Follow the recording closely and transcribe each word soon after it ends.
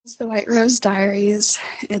It's the White Rose Diaries.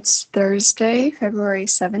 It's Thursday, February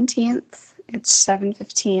 17th. It's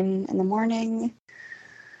 7:15 in the morning.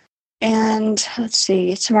 And let's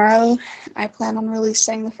see, tomorrow I plan on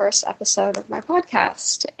releasing the first episode of my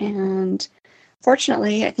podcast. And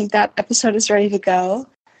fortunately, I think that episode is ready to go.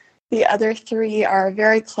 The other three are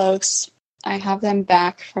very close. I have them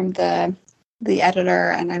back from the editor,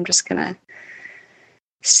 and I'm just going to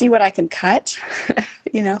see what I can cut,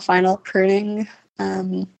 final pruning.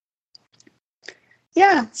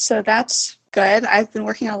 So that's good. I've been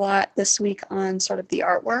working a lot this week on sort of the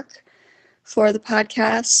artwork for the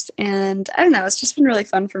podcast, and I don't know, it's just been really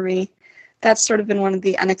fun for me. That's sort of been one of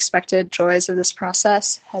the unexpected joys of this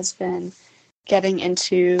process, has been getting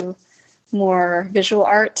into more visual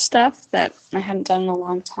art stuff that I hadn't done in a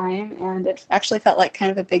long time, and it actually felt like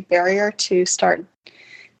kind of a big barrier to start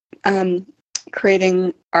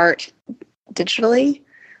creating art digitally,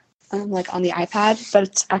 like on the iPad, but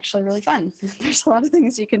it's actually really fun. There's a lot of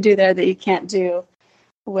things you can do there that you can't do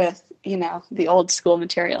with, the old school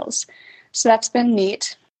materials. So that's been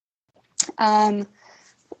neat. One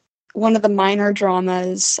of the minor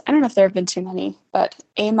dramas, I don't know if there have been too many, but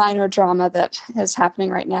a minor drama that is happening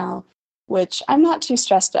right now, which I'm not too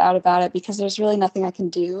stressed out about it because there's really nothing I can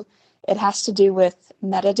do. It has to do with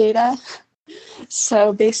metadata.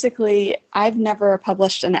 So basically, I've never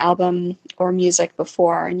published an album or music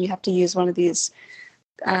before, and you have to use one of these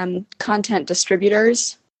content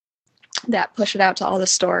distributors that push it out to all the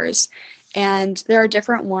stores. And there are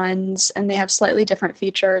different ones, and they have slightly different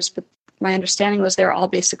features, but my understanding was they're all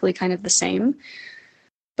basically kind of the same.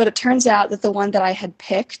 But it turns out that the one that I had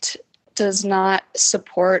picked does not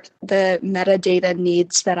support the metadata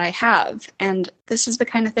needs that I have. And this is the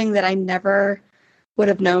kind of thing that I never would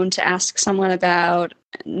have known to ask someone about.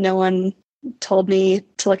 No one told me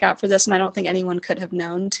to look out for this, and I don't think anyone could have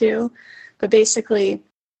known to. But basically,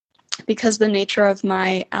 because the nature of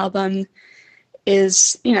my album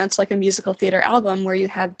is, it's like a musical theater album where you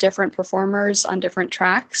have different performers on different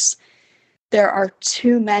tracks, there are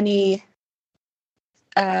too many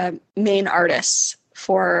main artists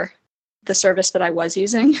for the service that I was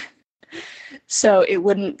using. So it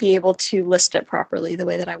wouldn't be able to list it properly the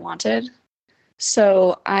way that I wanted.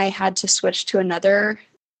 So I had to switch to another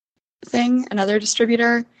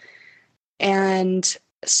distributor. And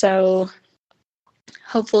so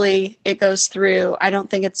hopefully it goes through. I don't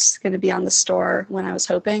think it's going to be on the store when I was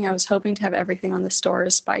hoping. I was hoping to have everything on the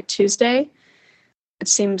stores by Tuesday. It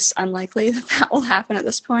seems unlikely that will happen at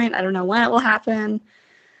this point. I don't know when it will happen,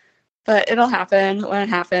 but it'll happen when it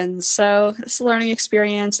happens. So it's a learning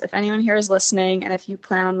experience. If anyone here is listening, and if you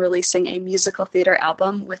plan on releasing a musical theater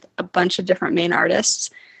album with a bunch of different main artists,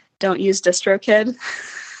 don't use DistroKid.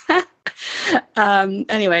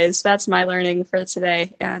 Anyways, that's my learning for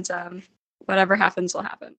today, and whatever happens will happen.